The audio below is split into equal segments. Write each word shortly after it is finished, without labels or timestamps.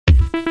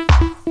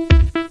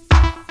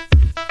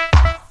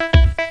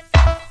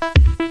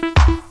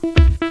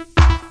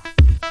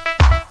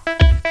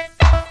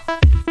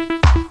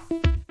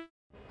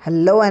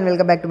Hello and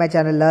welcome back to my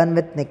channel Learn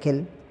with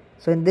Nikhil.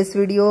 So in this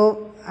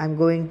video I'm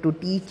going to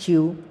teach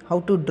you how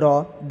to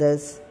draw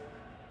this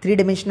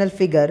three-dimensional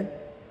figure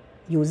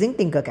using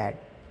Tinkercad.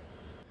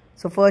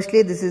 So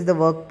firstly, this is the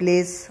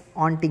workplace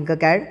on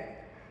Tinkercad.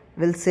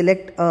 We'll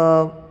select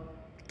a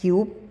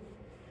cube.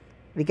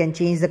 We can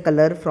change the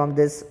color from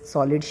this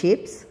solid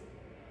shapes.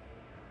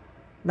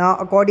 Now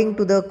according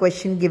to the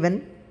question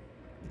given,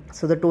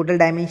 so the total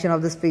dimension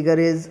of this figure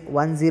is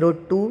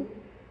 102.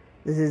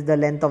 This is the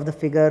length of the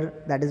figure,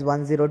 that is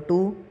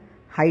 102.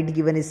 Height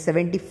given is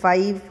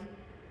 75,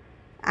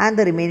 and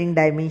the remaining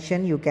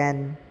dimension you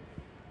can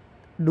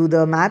do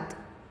the math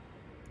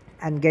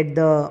and get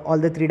all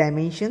the three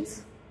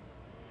dimensions.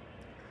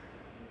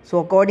 So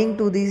according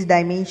to these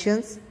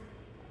dimensions,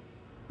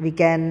 we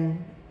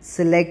can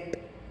select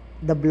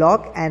the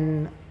block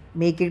and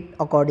make it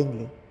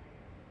accordingly.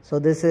 So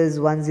this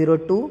is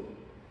 102.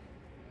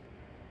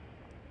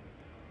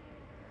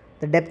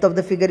 The depth of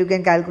the figure you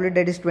can calculate,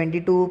 that is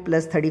 22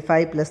 plus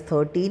 35 plus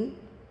 13.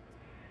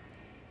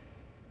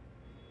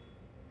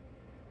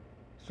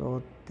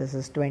 So this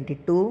is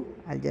 22.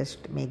 I'll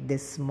just make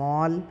this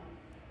small.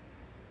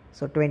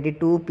 So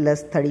 22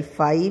 plus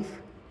 35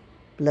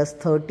 plus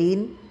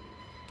 13,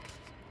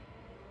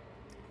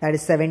 that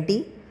is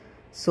 70.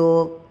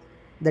 So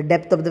the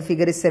depth of the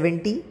figure is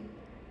 70.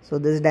 So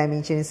this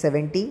dimension is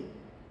 70.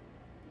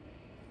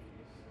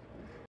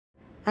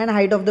 And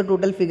height of the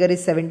total figure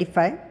is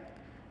 75.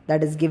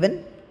 That is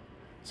given.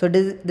 So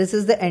this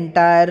is the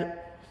entire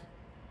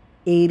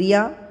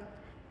area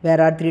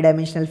where our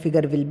three-dimensional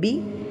figure will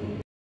be.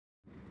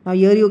 Now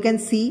here you can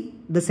see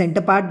the center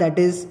part, that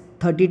is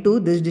 32,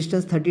 this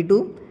distance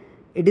 32.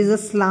 It is a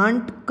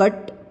slant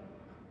cut.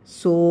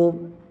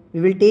 So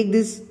we will take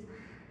this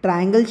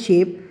triangle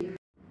shape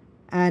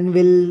and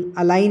will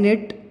align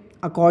it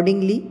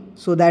accordingly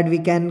so that we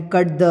can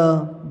cut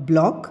the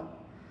block.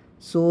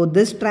 So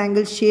this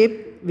triangle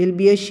shape will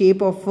be a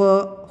shape of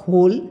a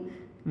hole.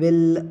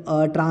 Will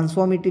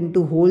transform it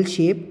into hole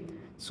shape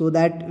so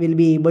that we'll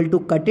be able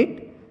to cut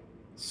it.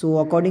 So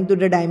according to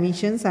the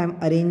dimensions, I am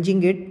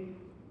arranging it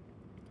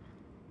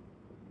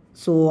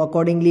so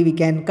accordingly we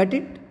can cut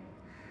it.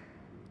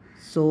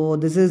 So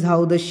this is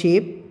how the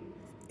shape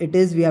it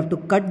is. We have to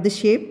cut the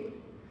shape.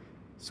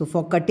 So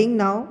for cutting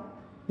now,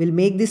 we'll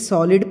make this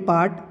solid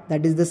part,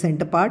 that is the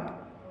center part,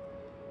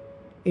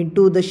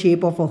 into the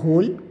shape of a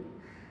hole.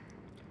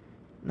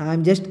 Now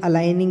I'm just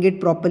aligning it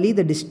properly,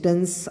 the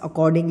distance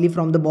accordingly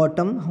from the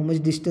bottom, how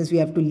much distance we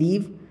have to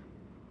leave.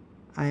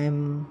 I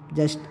am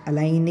just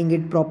aligning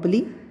it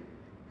properly.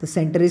 The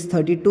center is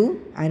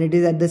 32 and it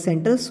is at the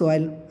center, so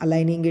I'm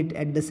aligning it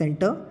at the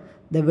center.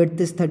 The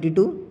width is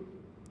 32.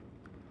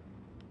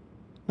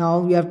 Now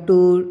we have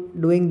to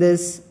doing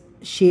this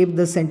shape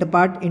the center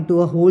part into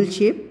a hole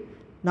shape.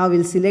 Now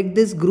we'll select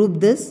this, group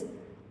this,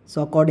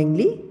 so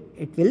accordingly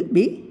it will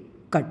be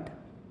cut.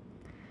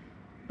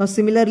 Now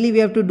similarly we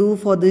have to do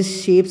for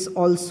these shapes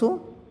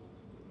also.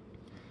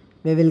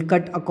 We will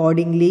cut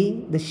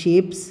accordingly the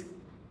shapes,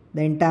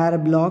 the entire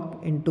block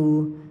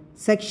into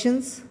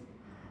sections.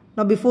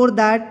 Now before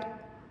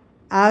that,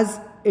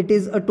 as it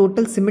is a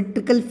total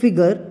symmetrical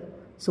figure,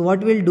 so what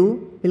we'll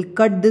do, we'll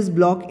cut this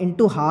block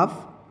into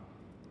half.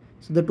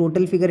 So the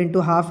total figure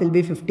into half will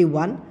be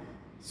 51.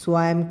 So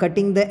I am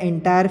cutting the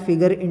entire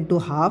figure into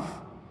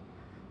half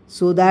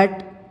so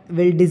that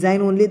we'll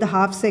design only the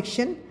half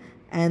section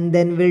and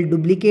then we'll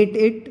duplicate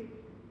it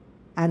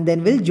and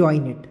then we'll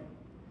join it.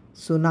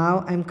 So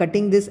now I'm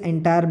cutting this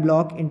entire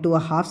block into a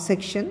half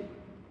section.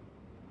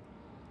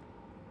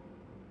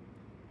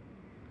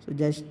 So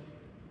just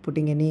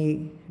putting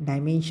any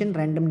dimension,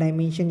 random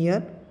dimension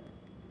here.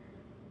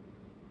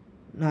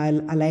 Now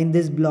I'll align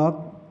this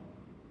block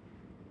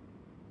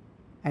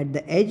at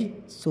the edge,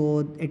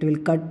 so it will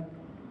cut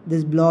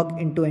this block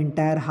into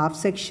entire half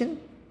section.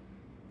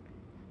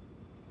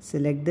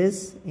 Select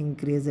this,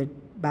 increase it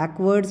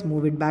backwards,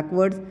 move it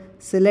backwards,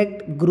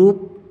 select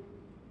group.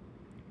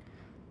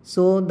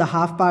 So the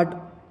half part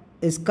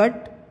is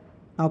cut.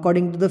 Now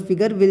according to the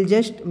figure, we'll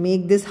just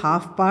make this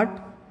half part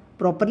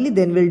properly,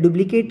 then we'll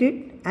duplicate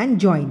it and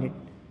join it.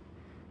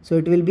 So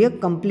it will be a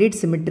complete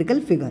symmetrical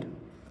figure.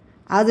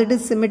 As it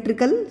is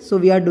symmetrical, so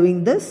we are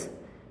doing this.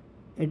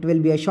 It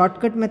will be a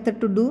shortcut method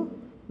to do.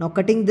 Now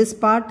cutting this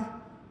part,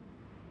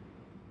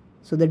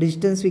 so the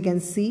distance we can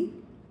see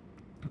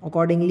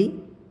accordingly.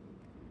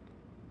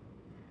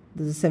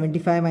 This is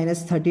 75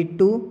 minus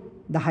 32.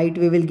 The height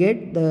we will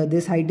get,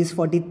 this height is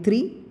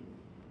 43.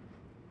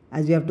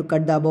 As we have to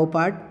cut the above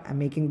part, I am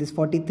making this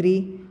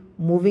 43.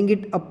 Moving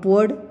it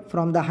upward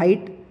from the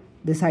height,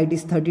 this height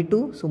is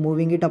 32. So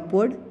moving it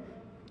upward.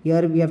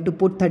 Here we have to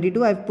put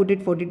 32. I have put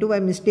it 42 by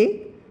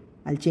mistake.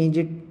 I'll change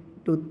it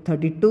to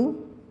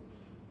 32.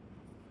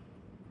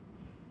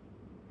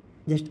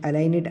 Just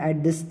align it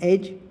at this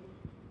edge.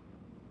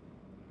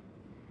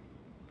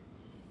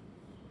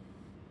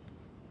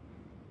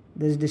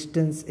 This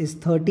distance is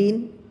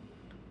 13.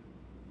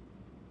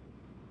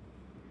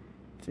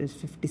 So it's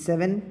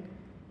 57.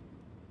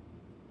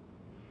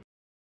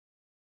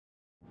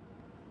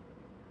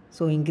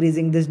 So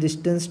increasing this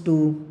distance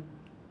to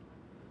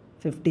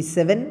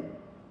 57.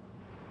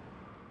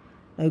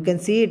 Now you can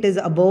see it is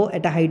above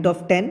at a height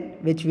of 10,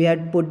 which we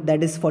had put,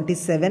 that is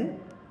 47.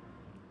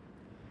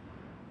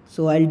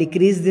 So I'll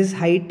decrease this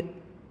height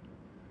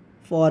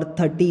for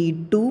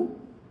 32.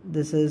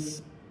 This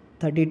is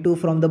 32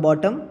 from the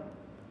bottom.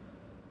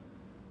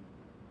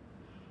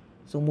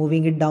 So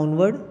moving it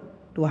downward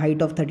to a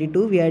height of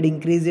 32, we had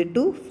increased it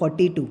to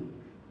 42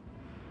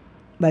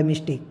 by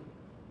mistake.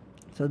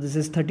 So this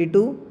is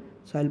 32.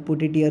 So I'll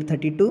put it here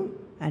 32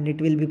 and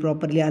it will be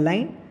properly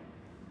aligned.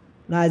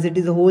 Now as it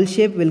is a whole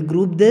shape, we'll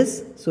group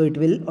this, so it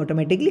will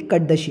automatically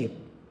cut the shape.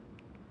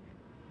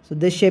 So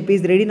this shape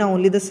is ready. Now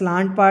only the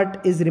slant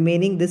part is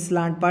remaining, this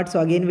slant part. So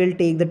again we'll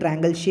take the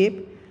triangle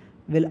shape,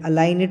 we'll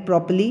align it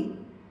properly.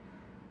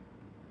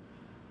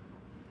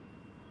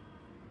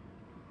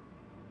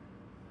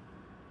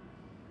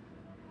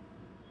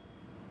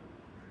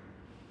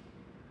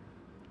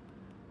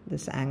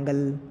 This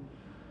angle,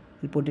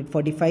 we'll put it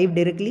 45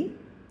 directly.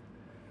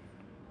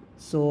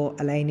 So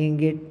aligning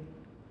it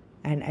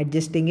and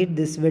adjusting it,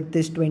 this width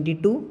is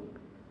 22.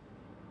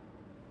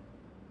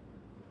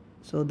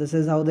 So this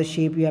is how the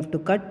shape you have to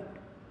cut.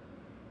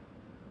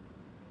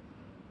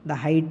 The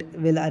height,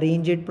 will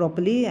arrange it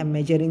properly. I'm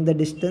measuring the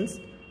distance.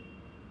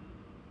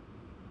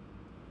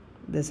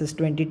 This is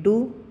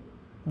 22.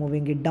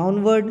 Moving it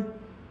downward.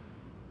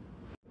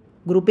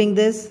 Grouping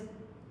this.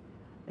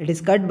 It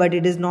is cut, but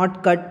it is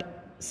not cut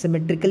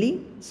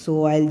symmetrically.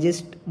 So I'll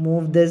just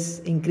move this,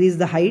 increase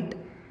the height.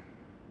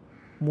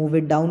 Move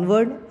it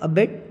downward a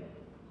bit.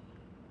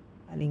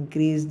 I'll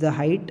increase the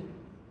height.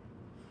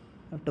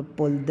 I have to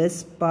pull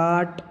this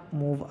part,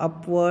 move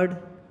upward,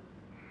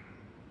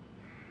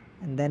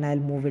 and then I'll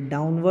move it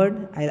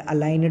downward. I'll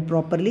align it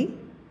properly.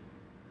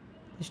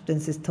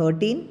 Distance is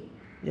 13.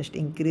 Just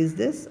increase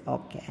this.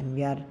 Okay, and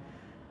we are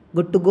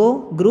good to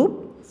go.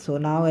 Group. So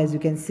now as you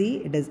can see,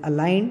 it is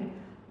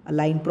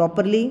aligned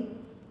properly.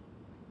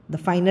 The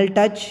final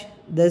touch,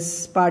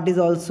 this part is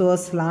also a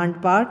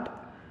slant part,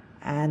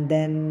 and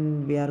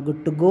then we are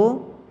good to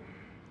go.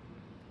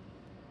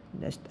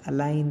 Just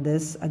align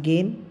this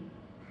again.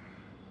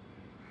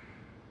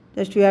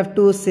 Just we have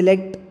to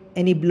select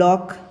any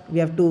block, we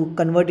have to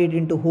convert it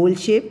into whole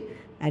shape,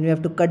 and we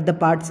have to cut the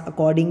parts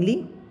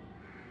accordingly.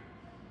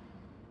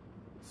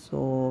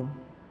 So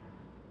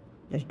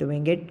just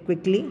doing it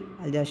quickly.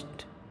 I'll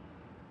just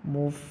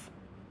move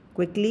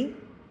quickly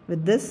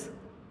with this.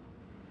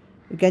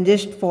 You can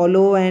just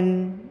follow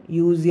and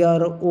use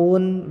your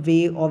own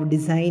way of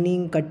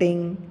designing,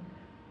 cutting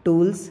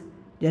tools.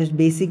 Just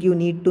basic you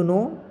need to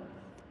know.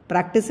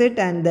 Practice it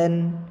and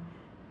then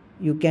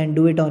you can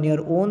do it on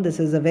your own. This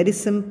is a very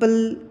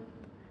simple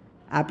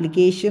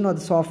application or the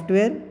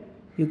software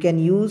you can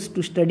use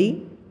to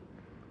study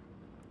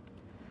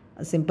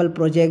simple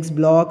projects,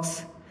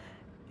 blocks.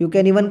 You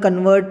can even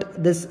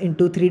convert this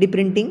into 3D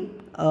printing,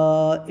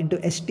 into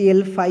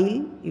STL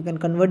file. You can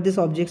convert these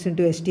objects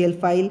into STL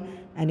file,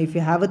 and if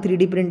you have a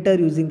 3D printer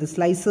using the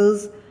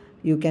slicers,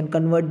 you can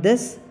convert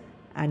this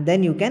and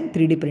then you can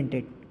 3D print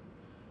it.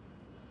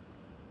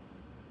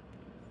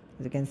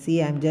 As you can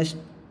see, I'm just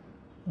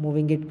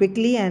moving it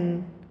quickly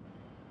and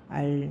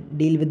I'll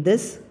deal with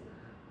this.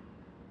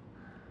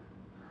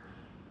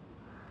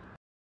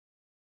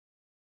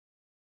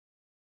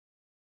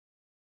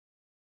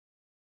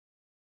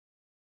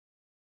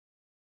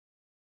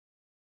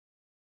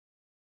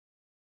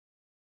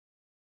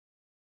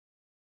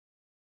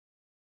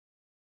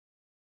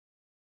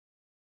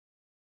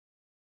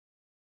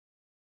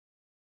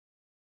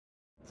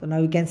 So now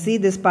you can see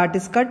this part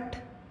is cut.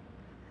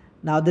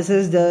 Now this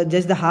is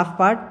just the half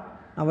part.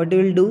 Now what we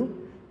will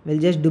do, we'll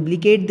just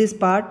duplicate this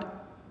part.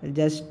 We'll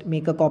just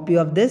make a copy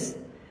of this.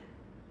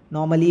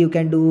 Normally you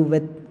can do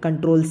with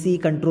Ctrl C,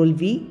 Ctrl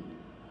V,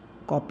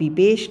 copy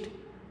paste.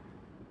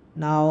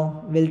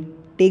 Now we'll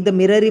take the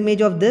mirror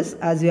image of this,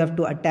 as you have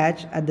to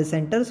attach at the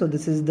center. So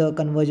this is the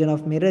conversion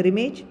of mirror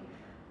image.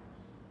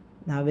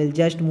 Now we'll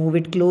just move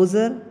it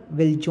closer.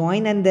 We'll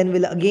join and then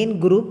we'll again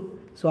group.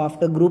 So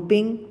after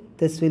grouping,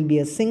 this will be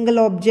a single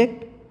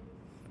object.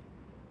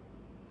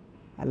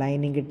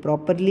 Aligning it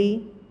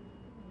properly.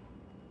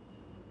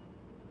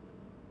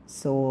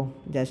 So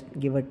just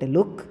give it a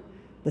look.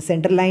 The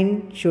center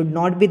line should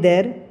not be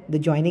there. The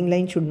joining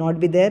line should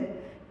not be there.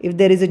 If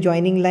there is a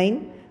joining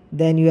line,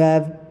 then you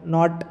have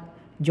not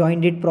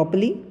joined it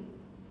properly.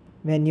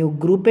 When you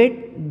group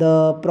it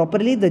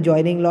properly, the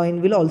joining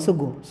line will also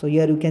go. So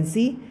here you can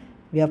see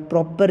we have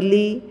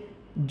properly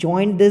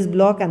joined this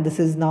block, and this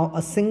is now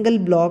a single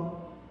block.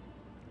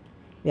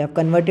 We have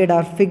converted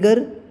our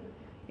figure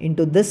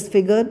into this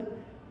figure.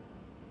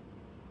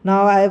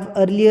 Now I have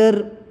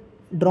earlier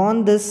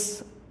drawn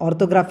this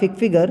orthographic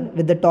figure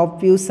with the top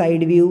view,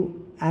 side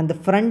view and the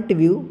front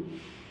view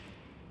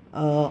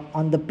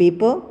on the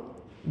paper.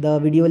 The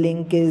video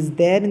link is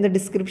there in the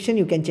description,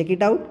 you can check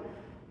it out.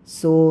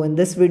 So in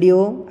this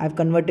video I have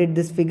converted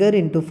this figure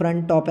into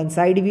front, top and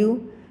side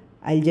view.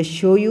 I'll just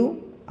show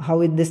you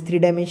how in this 3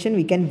 dimension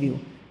we can view.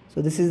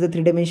 So this is the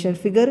 3 dimensional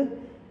figure.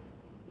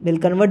 We'll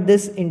convert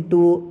this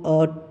into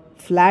a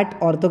flat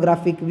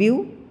orthographic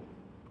view.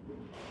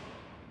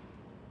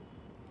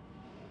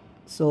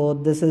 So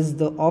this is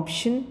the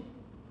option,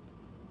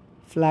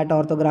 flat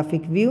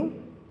orthographic view.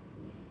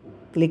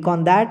 Click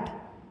on that.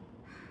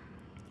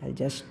 I'll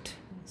just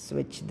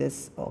switch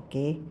this.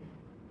 Okay,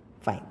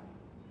 fine.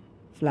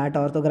 Flat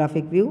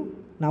orthographic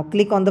view. Now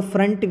click on the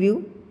front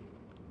view.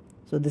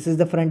 So this is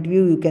the front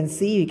view. You can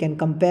see, you can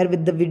compare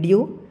with the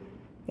video. You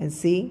can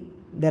see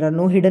there are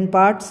no hidden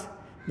parts.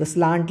 The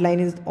slant line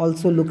is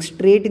also looks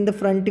straight in the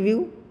front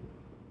view.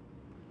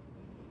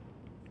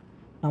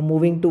 Now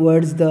moving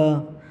towards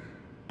the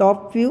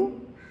top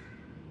view.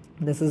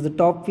 This is the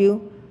top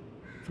view.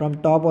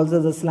 From top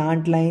also the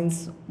slant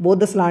lines, both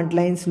the slant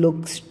lines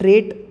look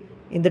straight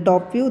in the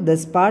top view.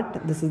 This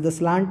part, this is the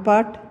slant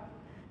part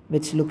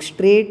which looks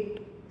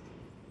straight.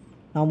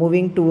 Now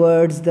moving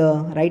towards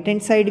the right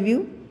hand side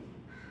view.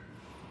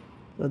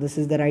 So this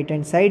is the right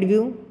hand side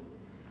view.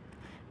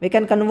 We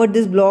can convert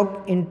this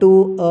block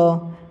into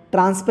a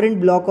transparent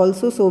block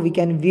also, so we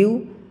can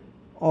view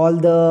all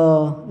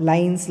the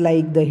lines,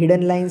 like the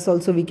hidden lines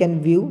also we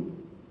can view.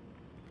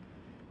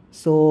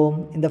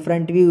 So in the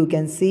front view you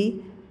can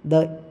see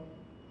the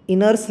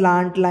inner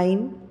slant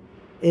line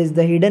is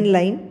the hidden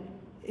line.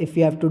 If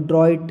you have to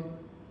draw it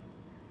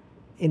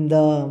in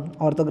the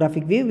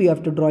orthographic view, we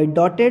have to draw it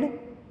dotted.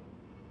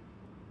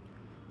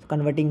 So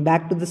converting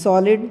back to the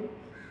solid.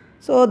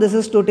 So this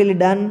is totally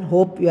done.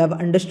 Hope you have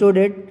understood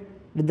it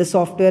with the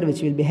software,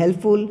 which will be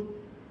helpful.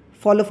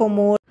 Follow for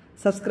more,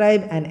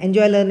 subscribe and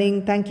enjoy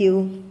learning. Thank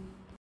you.